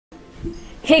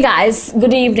Hey guys,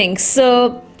 good evening.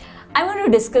 So, I want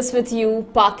to discuss with you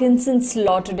Parkinson's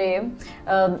law today.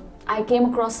 I came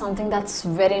across something that's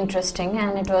very interesting,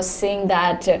 and it was saying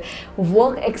that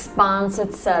work expands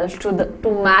itself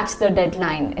to match the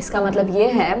deadline. इसका मतलब ये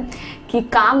है कि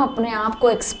काम अपने आप को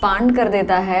expand कर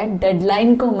देता है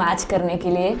डेडलाइन को मैच करने के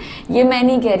लिए. ये मैं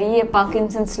नहीं कह रही, ये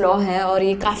पार्किंसंस लॉ है और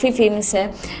ये काफ़ी फेमस है.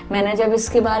 मैंने जब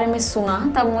इसके बारे में सुना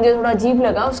तब मुझे थोड़ा अजीब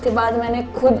लगा. उसके बाद मैंने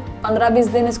खुद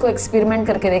 15-20 दिन इसको एक्सपेरिमेंट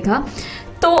करके देखा.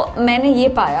 तो मैंने ये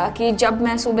पाया कि जब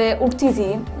मैं सुबह उठती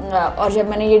थी और जब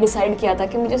मैंने ये डिसाइड किया था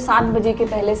कि मुझे 7 बजे के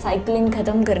पहले साइकिलिंग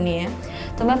ख़त्म करनी है,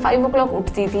 तो मैं 5 o'clock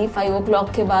उठती थी. 5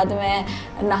 o'clock के बाद मैं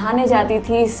नहाने जाती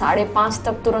थी, 5:30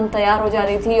 तक तुरंत तैयार हो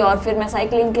जाती थी और फिर मैं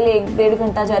साइकिलिंग के लिए 1-1.5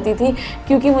 घंटा जाती थी,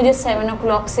 क्योंकि मुझे 7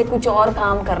 o'clock से कुछ और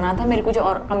काम करना था, मेरे कुछ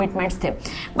और कमिटमेंट्स थे.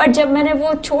 बट जब मैंने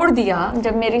वो छोड़ दिया,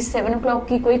 जब मेरी 7 o'clock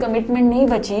की कोई कमिटमेंट नहीं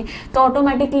बची, तो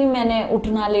ऑटोमेटिकली मैंने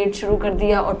उठना लेट शुरू कर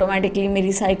दिया. ऑटोमेटिकली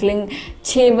मेरी साइकिलिंग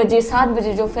 6 बजे 7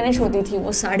 बजे जो फिनिश होती थी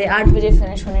वो 8:30 बजे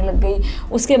फिनिश होने लग गई.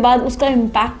 उसके बाद उसका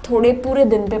इम्पैक्ट थोड़े पूरे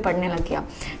दिन पे पड़ने लग गया.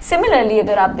 सिमिलरली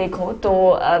अगर आप देखो तो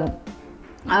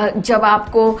जब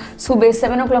आपको सुबह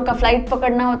 7 o'clock का फ्लाइट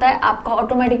पकड़ना होता है, आपका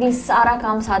ऑटोमेटिकली सारा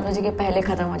काम 7 बजे के पहले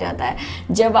ख़त्म हो जाता है.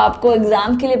 जब आपको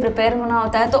एग्ज़ाम के लिए प्रिपेयर होना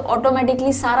होता है तो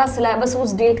ऑटोमेटिकली सारा सिलेबस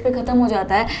उस डेट पे ख़त्म हो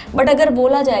जाता है. बट अगर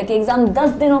बोला जाए कि एग्ज़ाम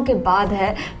 10 दिनों के बाद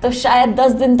है, तो शायद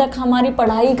 10 दिन तक हमारी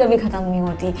पढ़ाई कभी ख़त्म नहीं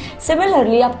होती.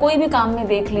 सिमिलरली आप कोई भी काम में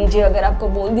देख लीजिए, अगर आपको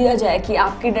बोल दिया जाए कि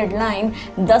आपकी डेडलाइन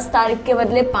 10 तारीख के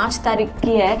बदले 5 तारीख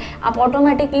की है, आप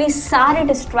ऑटोमेटिकली सारे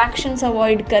डिस्ट्रैक्शंस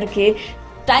अवॉइड करके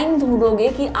टाइम ढूंढोगे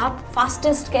कि आप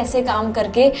फास्टेस्ट कैसे काम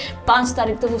करके 5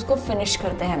 तारीख तक उसको फिनिश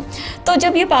करते हैं. तो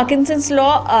जब ये पार्किंसंस लॉ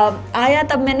आया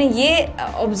तब मैंने ये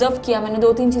ऑब्जर्व किया, मैंने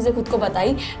 2-3 चीज़ें खुद को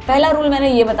बताई. पहला रूल मैंने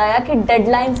ये बताया कि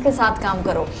डेडलाइंस के साथ काम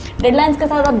करो. डेडलाइंस के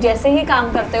साथ आप जैसे ही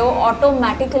काम करते हो,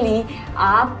 ऑटोमेटिकली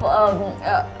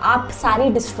आप सारी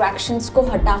डिस्ट्रैक्शंस को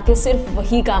हटा के सिर्फ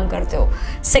वही काम करते हो.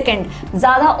 सेकेंड,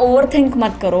 ज़्यादा ओवरथिंक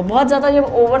मत करो. बहुत ज़्यादा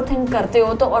जब ओवरथिंक करते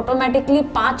हो तो ऑटोमेटिकली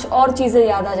 5 और चीज़ें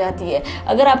याद आ जाती है.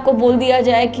 अगर आपको बोल दिया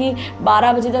जाए कि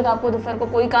 12 बजे तक आपको दोपहर को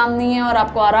कोई काम नहीं है और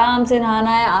आपको आराम से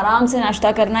नहाना है, आराम से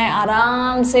नाश्ता करना है,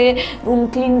 आराम से रूम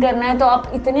क्लीन करना है, तो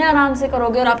आप इतने आराम से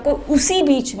करोगे और आपको उसी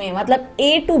बीच में, मतलब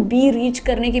A to B रीच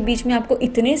करने के बीच में आपको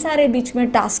इतने सारे बीच में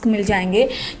टास्क मिल जाएंगे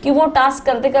कि वो टास्क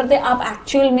करते करते आप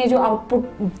एक्चुअल में जो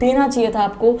आउटपुट देना चाहिए था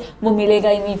आपको, वो मिलेगा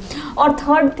ही नहीं. और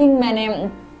थर्ड थिंग मैंने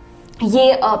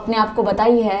ये अपने आप को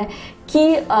बताई है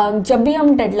कि जब भी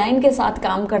हम डेडलाइन के साथ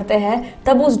काम करते हैं,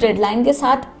 तब उस डेडलाइन के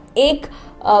साथ एक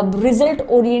रिजल्ट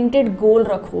ओरिएंटेड गोल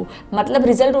रखो. मतलब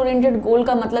रिजल्ट ओरिएंटेड गोल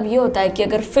का मतलब ये होता है कि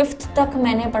अगर 5th तक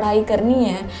मैंने पढ़ाई करनी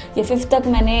है या 5th तक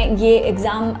मैंने ये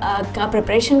एग्ज़ाम का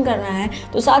प्रिपरेशन करना है,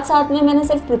 तो साथ साथ में मैंने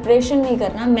सिर्फ प्रिपरेशन नहीं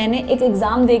करना, मैंने एक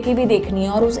एग्ज़ाम दे के भी देखनी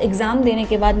है और उस एग्ज़ाम देने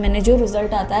के बाद मैंने जो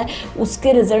रिज़ल्ट आता है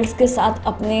उसके रिज़ल्ट्स के साथ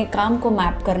अपने काम को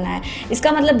मैप करना है.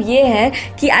 इसका मतलब ये है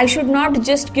कि I should not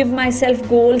just give my self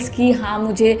goals कि हाँ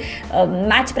मुझे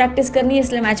मैथ्स प्रैक्टिस करनी है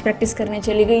इसलिए मैथ्स प्रैक्टिस करने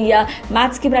चली गई, या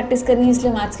मैथ्स की प्रैक्टिस करनी है इसलिए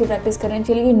मैथ्स की प्रैक्टिस करने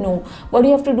चलेगी. No, what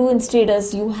you have to do instead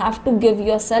is you have to give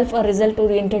yourself a result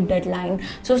oriented deadline.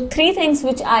 So 3 things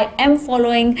which I am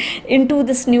following into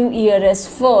this new year is: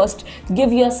 first,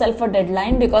 give yourself a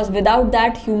deadline, because without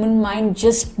that human mind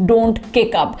just don't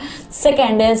kick up.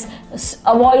 Second is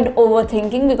avoid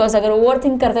overthinking, because अगर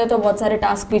overthink करते हैं तो बहुत सारे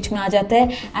task बीच में आ जाते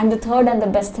हैं. And the third and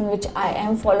the best thing which I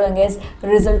am following is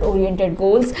result oriented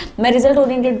goals. मैं result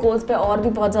oriented goals पे और भी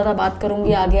बहुत ज़्यादा बात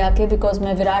करूँगी आगे आके, बिकॉज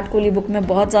मैं विराट कोहली बुक में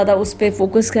बहुत ज़्यादा उस पर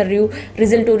फोकस कर रही हूँ.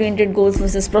 Result oriented goals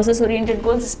versus process oriented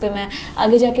goals, इस पर मैं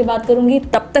आगे जाके बात करूँगी.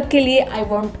 तब तक के लिए I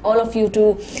want all of you to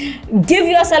give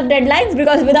your self deadlines,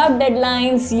 because without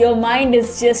deadlines your mind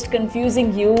is just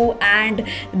confusing you and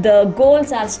the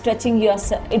goals are stretching your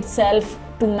itself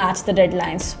to match the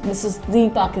deadlines. This is the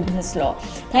Parkinson's law.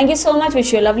 Thank you so much.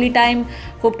 Wish you a lovely time.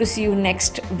 Hope to see you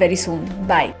next very soon.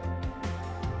 Bye.